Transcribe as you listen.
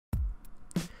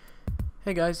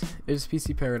Hey guys, it's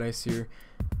PC Paradise here,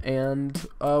 and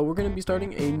we're going to be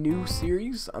starting a new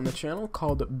series on the channel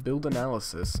called Build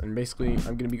Analysis, and basically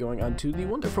I'm going to be going onto the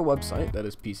wonderful website that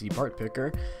is PC Part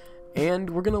Picker, and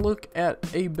we're going to look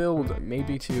at a build,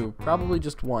 maybe two, probably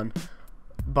just one,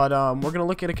 but we're going to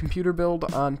look at a computer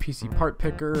build on PC Part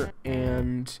Picker,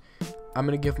 and I'm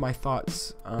going to give my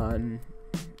thoughts on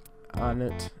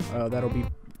it. That'll be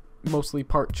mostly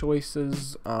part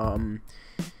choices,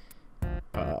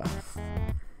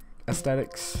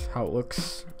 aesthetics, how it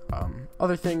looks,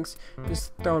 other things,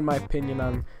 just throwing my opinion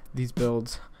on these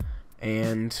builds,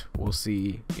 and we'll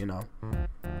see, you know,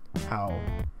 how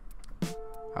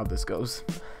this goes.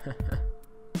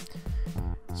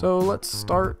 So let's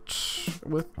start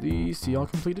with the see all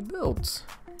completed builds.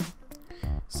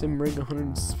 SimRig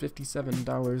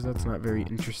 $157, that's not very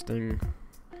interesting.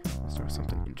 Let's start with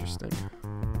something interesting.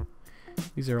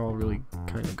 These are all really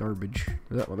kind of garbage.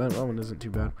 That one isn't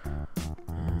too bad.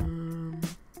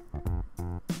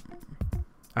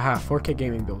 Aha, 4K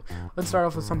gaming build. Let's start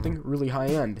off with something really high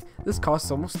end. This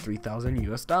costs almost $3,000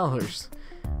 US.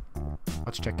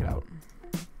 Let's check it out.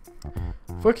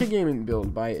 4K gaming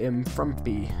build by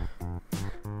Frumpy.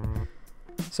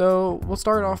 So we'll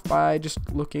start off by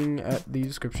just looking at the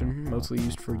description, mostly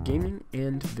used for gaming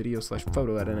and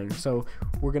video/photo editing. So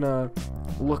we're gonna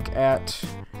look at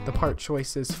the part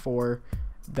choices for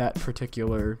that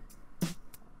particular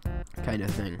kind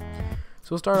of thing. So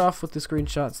we'll start off with the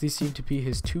screenshots. These seem to be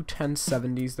his two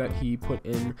 1070s that he put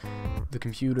in the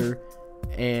computer,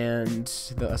 and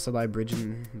the SLI bridge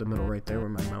in the middle right there where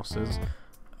my mouse is.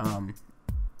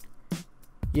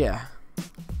 Yeah.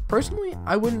 Personally,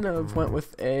 I wouldn't have went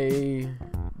with a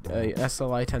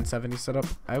SLI 1070 setup.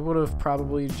 I would have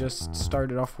probably just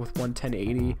started off with one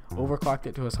 1080, overclocked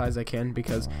it to as high as I can,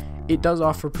 because it does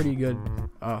offer pretty good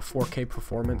 4K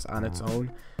performance on its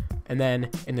own, and then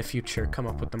in the future come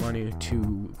up with the money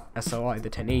to SLI the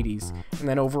 1080s, and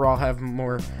then overall have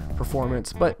more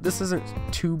performance. But this isn't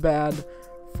too bad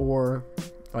for,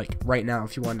 like, right now.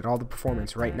 If you wanted all the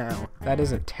performance right now, that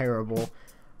isn't terrible,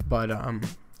 but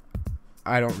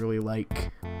I don't really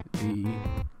like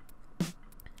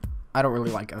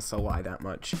SLI that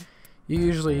much.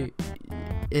 Usually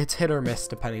it's hit or miss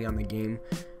depending on the game,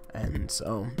 and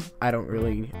so I don't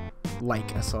really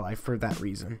like SLI for that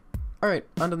reason. Alright,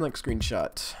 on to the next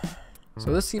screenshot.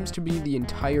 So this seems to be the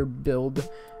entire build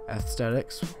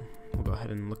aesthetics. We'll go ahead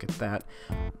and look at that.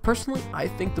 Personally, I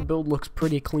think the build looks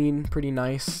pretty clean, pretty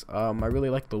nice. I really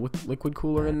like the liquid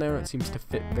cooler in there. It seems to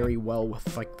fit very well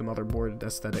with, like, the motherboard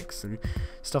aesthetics and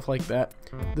stuff like that.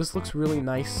 This looks really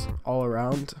nice all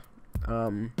around.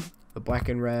 The black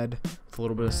and red with a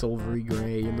little bit of silvery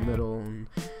gray in the middle, and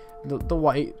the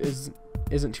white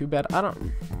isn't too bad.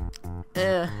 I'm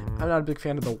not a big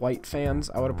fan of the white fans.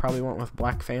 I would have probably went with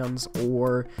black fans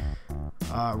or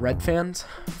red fans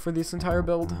for this entire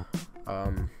build.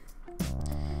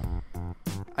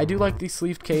 I do like these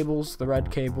sleeved cables, the red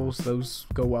cables. Those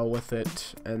go well with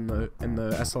it, and the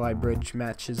SLI bridge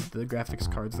matches the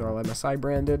graphics cards. They're all MSI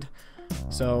branded,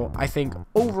 so I think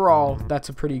overall that's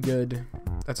a pretty good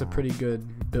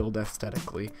build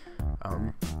aesthetically.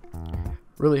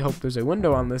 Really hope there's a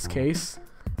window on this case.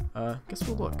 Guess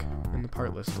we'll look in the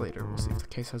part list later. We'll see if the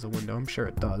case has a window. I'm sure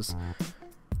it does.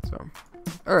 So,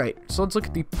 alright, so let's look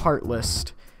at the part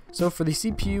list. So for the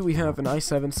CPU, we have an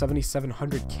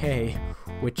i7-7700K,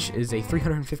 which is a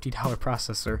 $350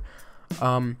 processor.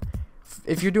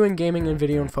 If you're doing gaming and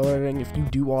video and photo editing, if you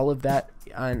do all of that,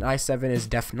 an i7 is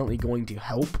definitely going to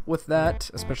help with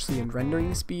that, especially in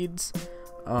rendering speeds,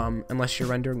 unless you're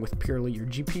rendering with purely your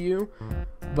GPU.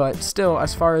 But still,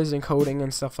 as far as encoding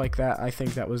and stuff like that, I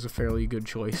think that was a fairly good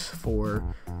choice for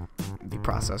the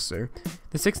processor.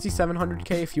 The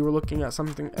 6700K, if you were looking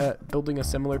at building a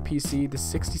similar PC, the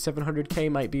 6700K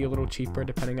might be a little cheaper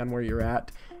depending on where you're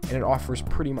at, and it offers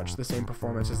pretty much the same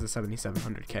performance as the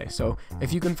 7700K. So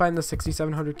if you can find the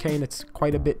 6700K and it's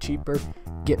quite a bit cheaper,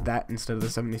 get that instead of the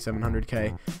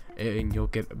 7700K, and you'll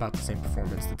get about the same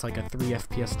performance. It's like a 3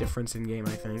 FPS difference in game,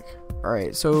 I think.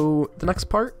 Alright, so the next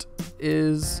part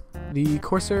is the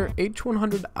Corsair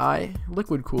H100i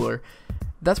liquid cooler.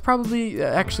 That's probably,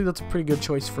 actually that's a pretty good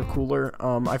choice for cooler.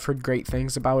 I've heard great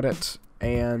things about it,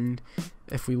 and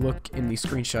if we look in the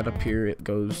screenshot up here, it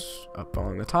goes up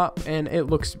along the top, and it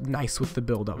looks nice with the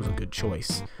build. That was a good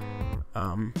choice.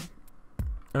 Oh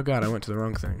god, I went to the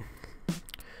wrong thing.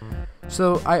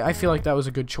 So I feel like that was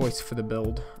a good choice for the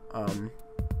build.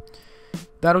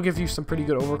 That'll give you some pretty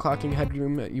good overclocking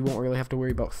headroom. You won't really have to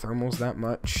worry about thermals that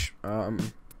much.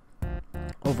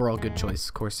 Overall good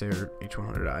choice, Corsair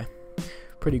H100i.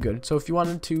 Pretty good. So if you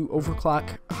wanted to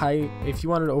overclock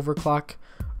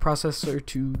processor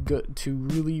to go to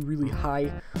really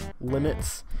high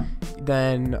limits,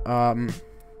 then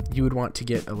you would want to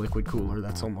get a liquid cooler.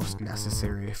 That's almost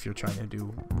necessary if you're trying to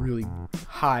do really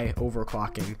high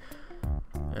overclocking.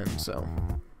 And so,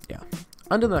 yeah.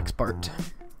 On to the next part.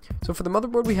 So for the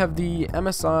motherboard, we have the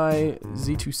MSI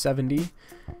Z270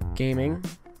 Gaming,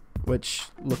 which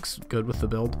looks good with the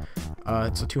build.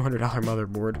 It's a $200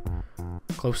 motherboard,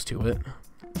 close to it.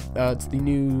 It's the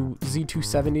new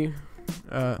Z270.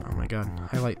 Oh my god,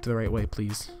 highlight the right way,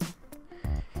 please.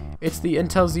 It's the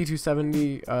Intel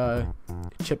Z270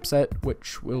 chipset,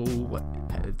 which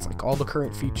it's like all the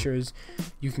current features.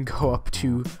 You can go up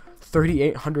to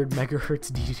 3800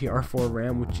 megahertz DDR4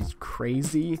 RAM, which is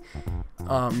crazy.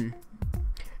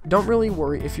 Don't really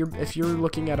worry if you're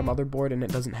looking at a motherboard and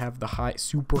it doesn't have the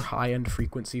super high end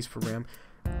frequencies for RAM.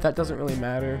 That doesn't really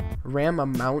matter. RAM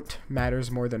amount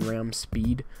matters more than RAM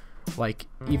speed. Like,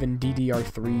 even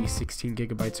DDR3 16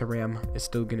 gigabytes of RAM is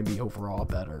still going to be overall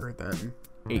better than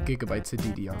 8 gigabytes of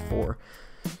DDR4.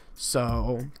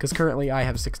 So, because currently I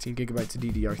have 16 gigabytes of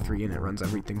DDR3 and it runs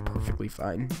everything perfectly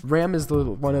fine. RAM is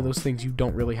one of those things you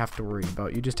don't really have to worry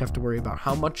about. You just have to worry about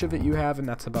how much of it you have, and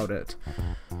that's about it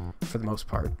for the most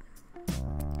part.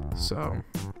 So,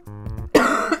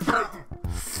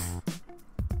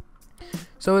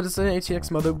 so it's an ATX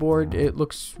motherboard. It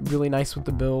looks really nice with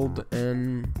the build,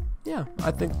 and yeah, I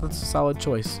think that's a solid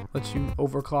choice. Lets you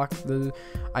overclock the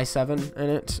i7 in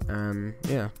it, and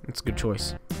yeah, it's a good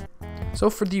choice. So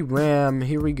for the RAM,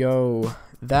 here we go.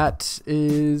 That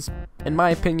is, in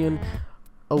my opinion,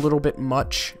 a little bit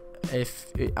much.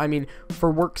 I mean,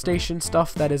 for workstation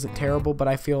stuff, that isn't terrible, but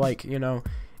I feel like, you know,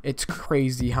 it's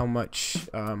crazy how much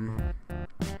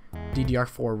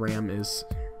DDR4 RAM is.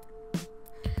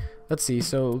 Let's see,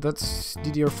 so that's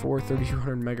DDR4,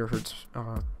 3200 megahertz,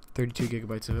 32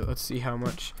 gigabytes of it. Let's see how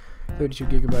much 32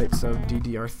 gigabytes of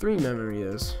DDR3 memory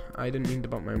is. I didn't mean to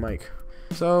bump my mic.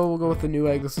 So we'll go with the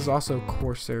Newegg. This is also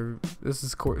Corsair. This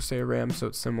is Corsair RAM, so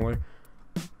it's similar.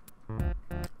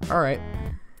 Alright.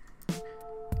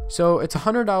 So it's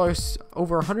 $100,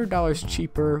 over $100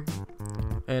 cheaper,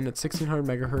 and it's 1600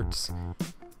 megahertz.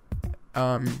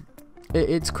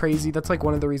 It's crazy. That's like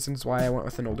one of the reasons why I went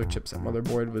with an older chipset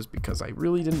motherboard, was because I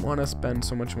really didn't want to spend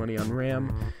so much money on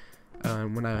RAM.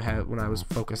 When I was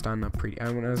focused on when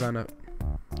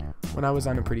I was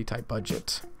on a pretty tight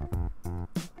budget.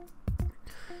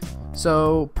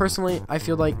 So personally, I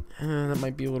feel like that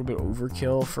might be a little bit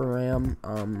overkill for RAM.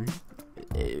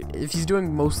 If he's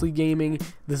doing mostly gaming,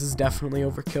 this is definitely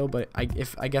overkill. But I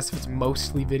guess if it's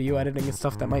mostly video editing and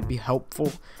stuff, that might be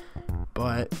helpful.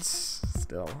 But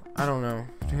still, I don't know.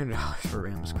 $200 for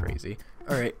RAM is crazy.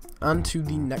 All right, on to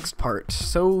the next part.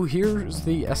 So here's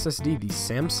the SSD, the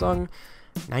Samsung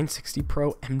 960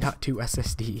 Pro M.2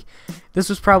 SSD. This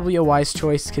was probably a wise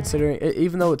choice, considering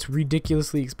even though it's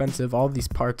ridiculously expensive, all of these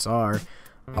parts are.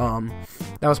 That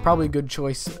was probably a good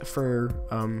choice for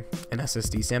an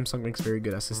SSD. Samsung makes very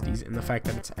good SSDs, and the fact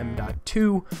that it's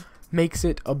M.2 makes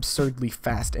it absurdly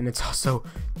fast, and it's also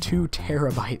 2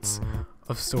 terabytes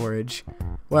of storage.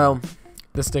 Well,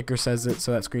 the sticker says it,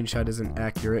 so that screenshot isn't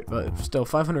accurate, but still,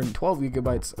 512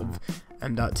 gigabytes of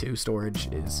M.2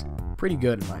 storage is pretty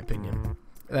good in my opinion.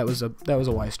 That was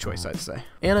a wise choice, I'd say.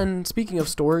 And then, speaking of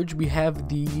storage, we have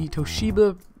the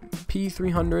Toshiba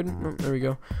P300. Oh, there we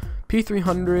go.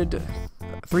 P300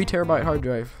 3 terabyte hard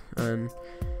drive, and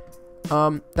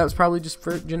that was probably just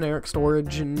for generic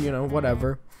storage and, you know,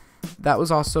 whatever. That was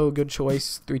also a good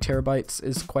choice. 3 terabytes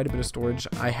is quite a bit of storage.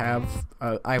 I have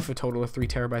a total of 3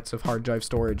 terabytes of hard drive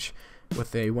storage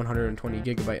with a 120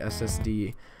 gigabyte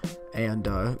SSD, and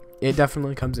it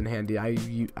definitely comes in handy. I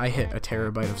hit a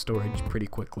terabyte of storage pretty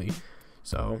quickly,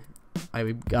 so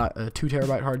I got a 2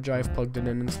 terabyte hard drive, plugged it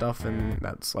in and stuff, and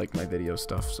that's like my video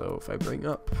stuff. So if I bring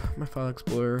up my File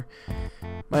Explorer,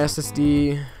 my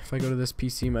SSD, if I go to this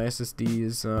PC, my SSD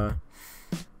is about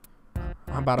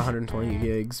 120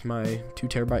 gigs, my 2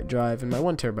 terabyte drive, and my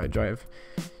 1 terabyte drive.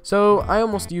 So I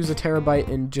almost use a terabyte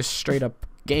in just straight up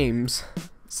games,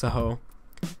 so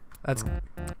that's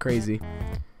crazy.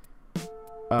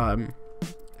 3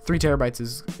 terabytes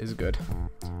is good.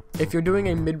 If you're doing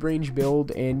a mid-range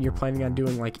build and you're planning on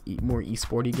doing like more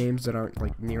esporty games that aren't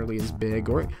like nearly as big,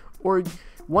 or 1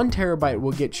 terabyte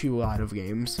will get you a lot of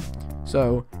games.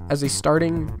 So as a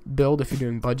starting build, if you're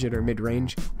doing budget or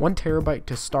mid-range, 1 terabyte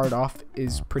to start off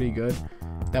is pretty good.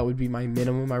 That would be my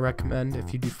minimum I recommend.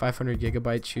 If you do 500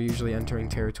 gigabytes, you're usually entering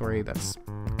territory that's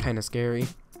kind of scary.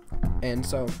 And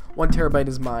so 1 terabyte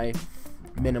is my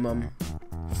minimum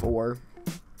for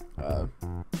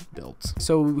builds.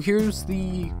 So here's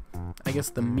I guess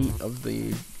the meat of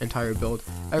the entire build.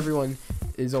 Everyone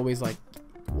is always like,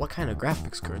 what kind of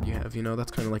graphics card you have. You know,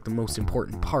 that's kind of like the most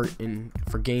important part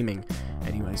for gaming.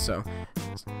 Anyway, so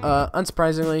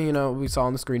unsurprisingly, you know, we saw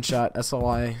on the screenshot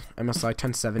SLI MSI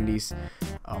 1070s.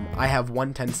 I have one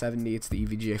 1070. It's the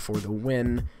EVGA4 the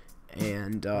Win,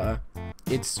 and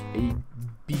it's a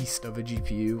beast of a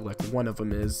GPU, like one of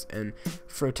them is. And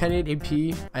for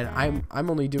 1080p, and I'm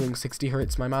only doing 60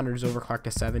 hertz. My monitor's overclocked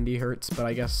to 70 hertz, but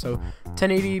I guess so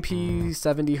 1080p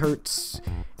 70 hertz,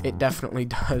 it definitely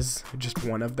does just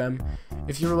one of them.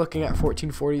 If you're looking at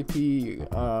 1440p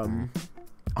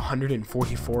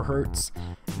 144 hertz,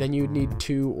 then you'd need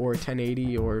 2 or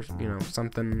 1080, or you know,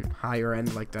 something higher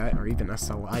end like that, or even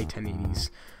SLI 1080s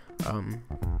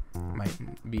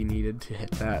might be needed to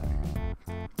hit that.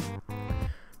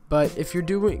 But if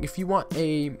you want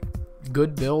a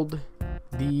good build,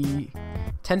 the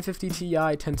 1050 Ti,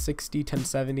 1060,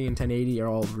 1070, and 1080 are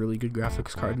all really good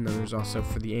graphics cards. And then there's also,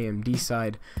 for the AMD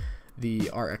side,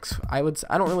 the RX. I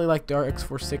don't really like the RX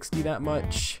 460 that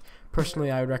much.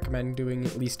 Personally, I would recommend doing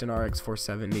at least an RX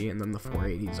 470, and then the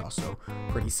 480 is also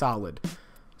pretty solid.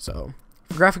 So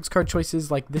for graphics card choices,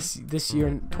 like this year,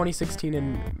 2016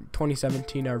 and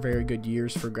 2017 are very good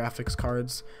years for graphics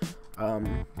cards.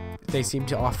 They seem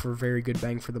to offer very good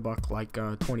bang for the buck, like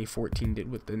 2014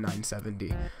 did with the 970.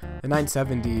 The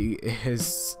 970 is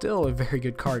still a very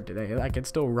good card today. Like, it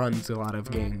still runs a lot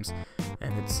of games,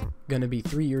 and it's gonna be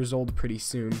 3 years old pretty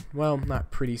soon. Well,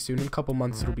 not pretty soon. In a couple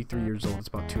months, it'll be 3 years old. It's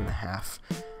about 2.5.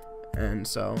 And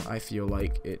so I feel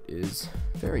like it is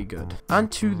very good.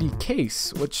 Onto the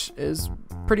case, which is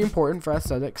pretty important for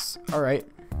aesthetics. All right.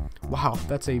 Wow,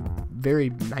 that's a very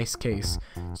nice case.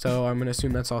 So I'm gonna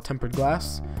assume that's all tempered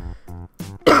glass.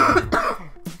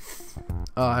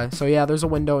 So yeah, there's a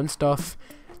window and stuff.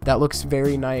 That looks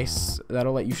very nice.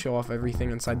 That'll let you show off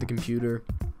everything inside the computer.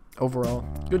 Overall,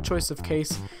 good choice of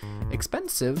case.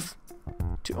 Expensive,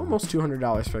 to almost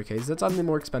 $200 for a case. That's on the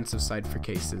more expensive side for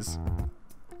cases,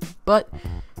 but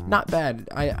not bad.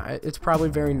 It's probably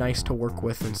very nice to work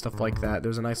with and stuff like that.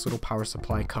 There's a nice little power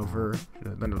supply cover,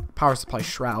 then a power supply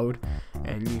shroud,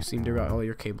 and you seem to route all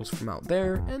your cables from out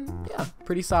there, and yeah,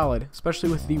 pretty solid, especially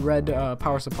with the red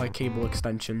power supply cable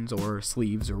extensions or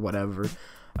sleeves or whatever.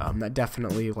 That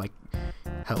definitely like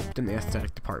helped in the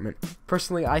aesthetic department.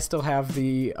 Personally, I still have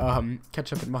the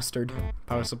ketchup and mustard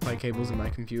power supply cables in my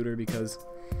computer because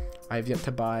I have yet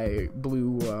to buy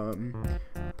blue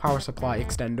power supply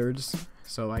extenders,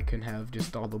 so I can have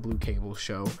just all the blue cables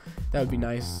show. That would be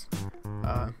nice.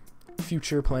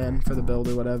 Future plan for the build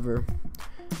or whatever.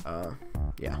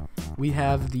 Yeah, we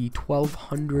have the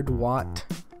 1200 watt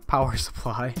power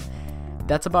supply.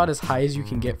 That's about as high as you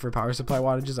can get for power supply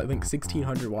wattages. I think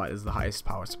 1600 watt is the highest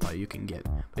power supply you can get.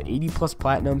 But 80 plus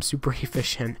platinum, super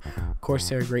efficient.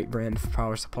 Corsair, great brand for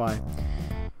power supply.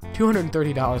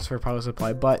 $230 for a power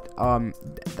supply, but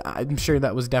I'm sure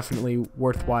that was definitely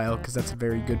worthwhile because that's a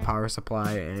very good power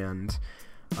supply, and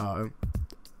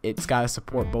it's got to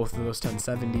support both of those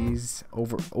 1070s,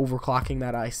 overclocking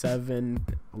that i7,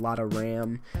 a lot of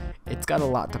RAM. It's got a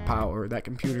lot to power. That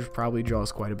computer probably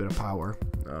draws quite a bit of power.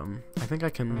 I think I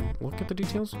can look at the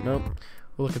details. Nope.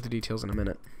 We'll look at the details in a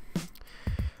minute.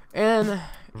 And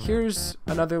here's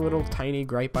another little tiny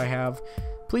gripe I have.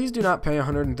 Please do not pay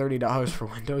 $130 for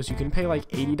Windows. You can pay like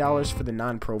 $80 for the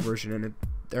non-pro version, and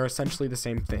they're essentially the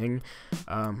same thing.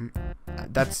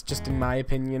 That's just in my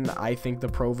opinion. I think the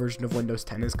pro version of Windows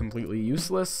 10 is completely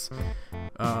useless.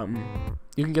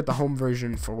 You can get the home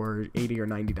version for $80 or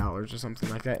 $90 or something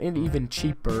like that, and even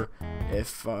cheaper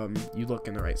if you look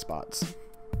in the right spots.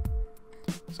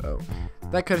 So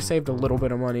that could have saved a little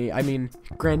bit of money. I mean,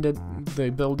 granted, the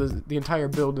entire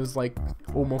build is like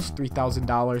almost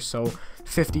 $3,000, so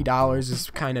 $50 is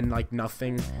kind of like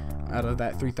nothing out of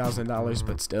that $3,000,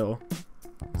 but still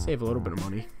save a little bit of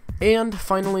money. And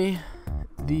finally,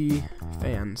 the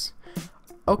fans.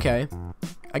 Okay,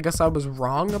 I guess I was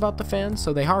wrong about the fans,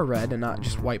 so they are red and not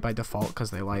just white by default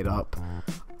because they light up.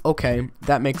 Okay,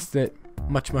 that makes it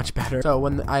much better. So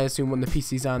I assume when the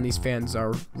PC's on, these fans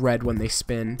are red when they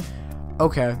spin.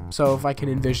 Okay, so if I can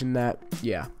envision that,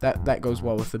 yeah, that goes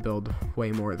well with the build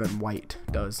way more than white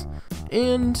does.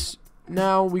 And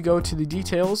now we go to the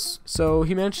details. So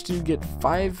he managed to get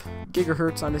 5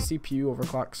 gigahertz on his CPU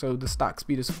overclock. So the stock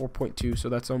speed is 4.2. So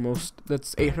that's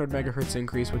 800 megahertz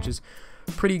increase, which is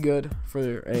pretty good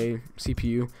for a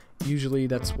CPU. Usually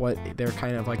that's what they're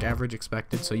kind of like average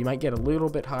expected. So you might get a little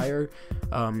bit higher,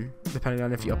 depending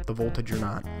on if you up the voltage or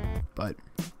not. But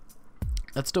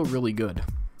that's still really good.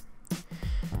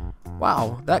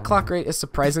 Wow, that clock rate is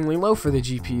surprisingly low for the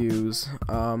GPUs,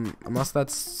 unless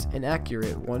that's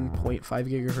inaccurate. 1.5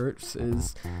 gigahertz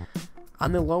is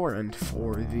on the lower end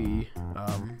for the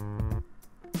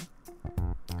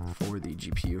for the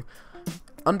GPU.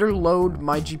 Under load,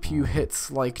 my GPU hits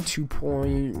like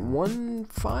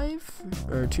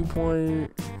 2.15 or 2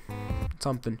 point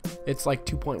something. It's like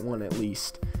 2.1 at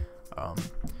least.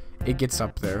 It gets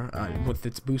up there with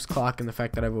its boost clock and the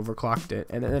fact that I've overclocked it.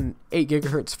 And then 8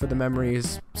 gigahertz for the memory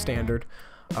is standard.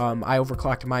 I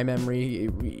overclocked my memory.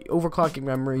 Overclocking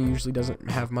memory usually doesn't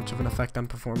have much of an effect on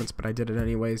performance, but I did it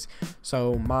anyways.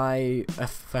 So my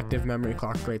effective memory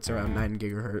clock rate's around 9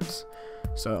 gigahertz.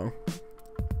 So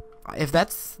if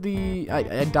that's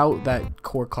I doubt that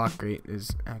core clock rate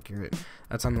is accurate.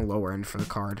 That's on the lower end for the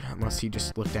card, unless you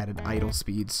just looked at it idle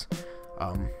speeds.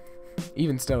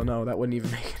 Even still, no, that wouldn't even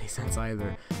make any sense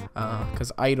either.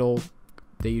 Because idle,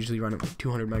 they usually run at like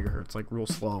 200 megahertz, like real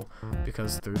slow,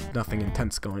 because there's nothing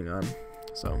intense going on.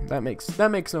 So that makes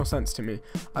no sense to me.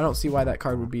 I don't see why that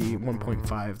card would be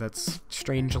 1.5. That's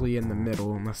strangely in the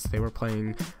middle, unless they were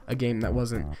playing a game that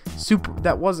wasn't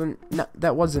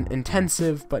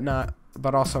intensive,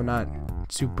 but also not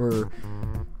super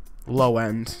low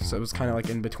end. So it was kind of like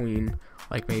in between,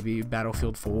 like maybe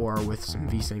Battlefield 4 with some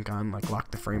VSync on, like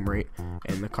lock the frame rate,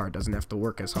 and the card doesn't have to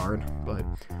work as hard. But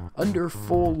under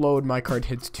full load, my card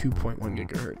hits 2.1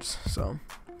 gigahertz. So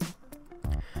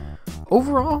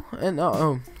overall, and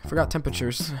forgot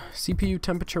temperatures. CPU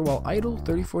temperature while idle,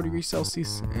 34 degrees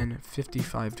Celsius and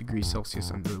 55 degrees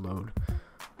Celsius under load.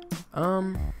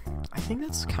 I think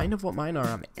that's kind of what mine are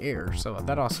on air, so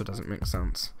that also doesn't make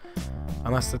sense.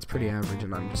 Unless that's pretty average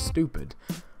and I'm just stupid.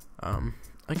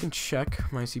 I can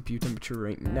check my CPU temperature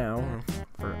right now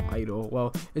for idle.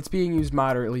 Well, it's being used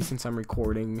moderately since I'm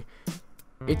recording.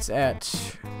 It's at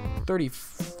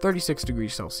 36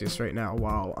 degrees Celsius right now,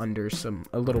 while under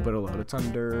a little bit of load. It's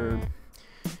under,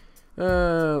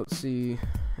 let's see,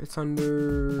 it's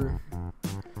under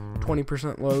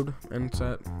 20% load, and it's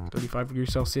at 35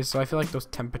 degrees Celsius, so I feel like those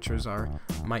temperatures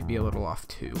might be a little off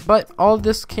too. But all of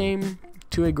this came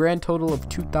to a grand total of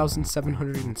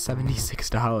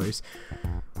 $2,776.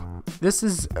 This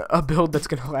is a build that's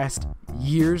gonna last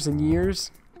years and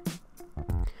years,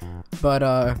 but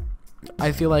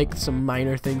I feel like some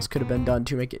minor things could have been done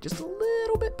to make it just a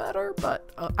little bit better, but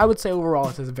I would say overall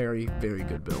it's a very, very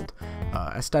good build.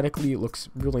 Aesthetically, it looks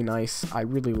really nice. I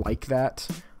really like that.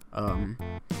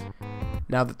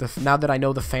 Now that I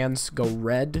know the fans go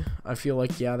red, I feel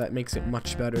like, yeah, that makes it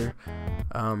much better.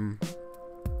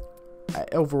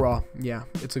 Overall, yeah,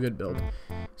 it's a good build.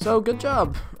 So good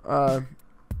job. I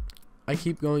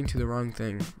keep going to the wrong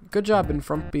thing. Good job,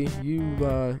 Infrumpy.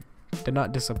 You did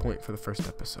not disappoint for the first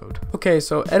episode. Okay,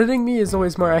 so editing me is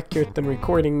always more accurate than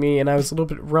recording me, and I was a little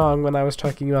bit wrong when I was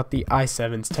talking about the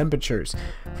i7's temperatures.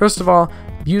 First of all,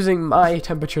 using my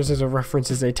temperatures as a reference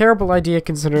is a terrible idea,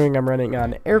 considering I'm running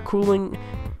on air cooling,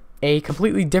 a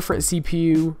completely different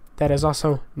CPU that is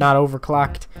also not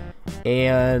overclocked,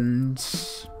 and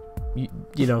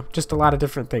you know, just a lot of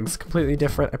different things, completely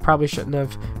different. I probably shouldn't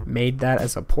have made that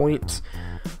as a point.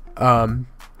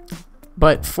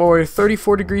 But for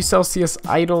 34 degrees Celsius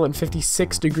idle and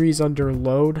 56 degrees under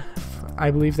load,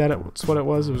 I believe that's what it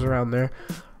was. It was around there.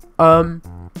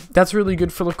 That's really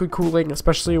good for liquid cooling,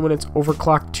 especially when it's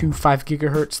overclocked to 5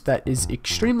 gigahertz. That is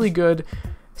extremely good.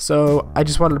 So I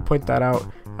just wanted to point that out.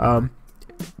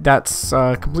 That's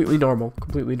completely normal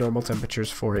temperatures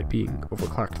for it being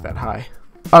overclocked that high.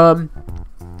 So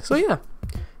yeah.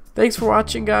 Thanks for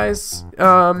watching, guys.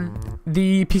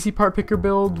 The PC part picker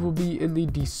build will be in the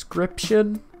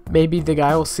description. Maybe the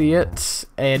guy will see it,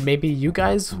 and maybe you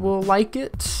guys will like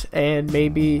it, and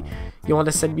maybe you want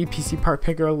to send me PC part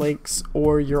picker links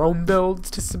or your own builds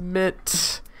to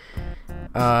submit.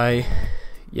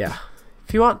 Yeah.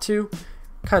 If you want to,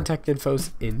 contact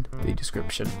info's in the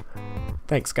description.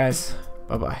 Thanks, guys.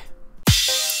 Bye-bye.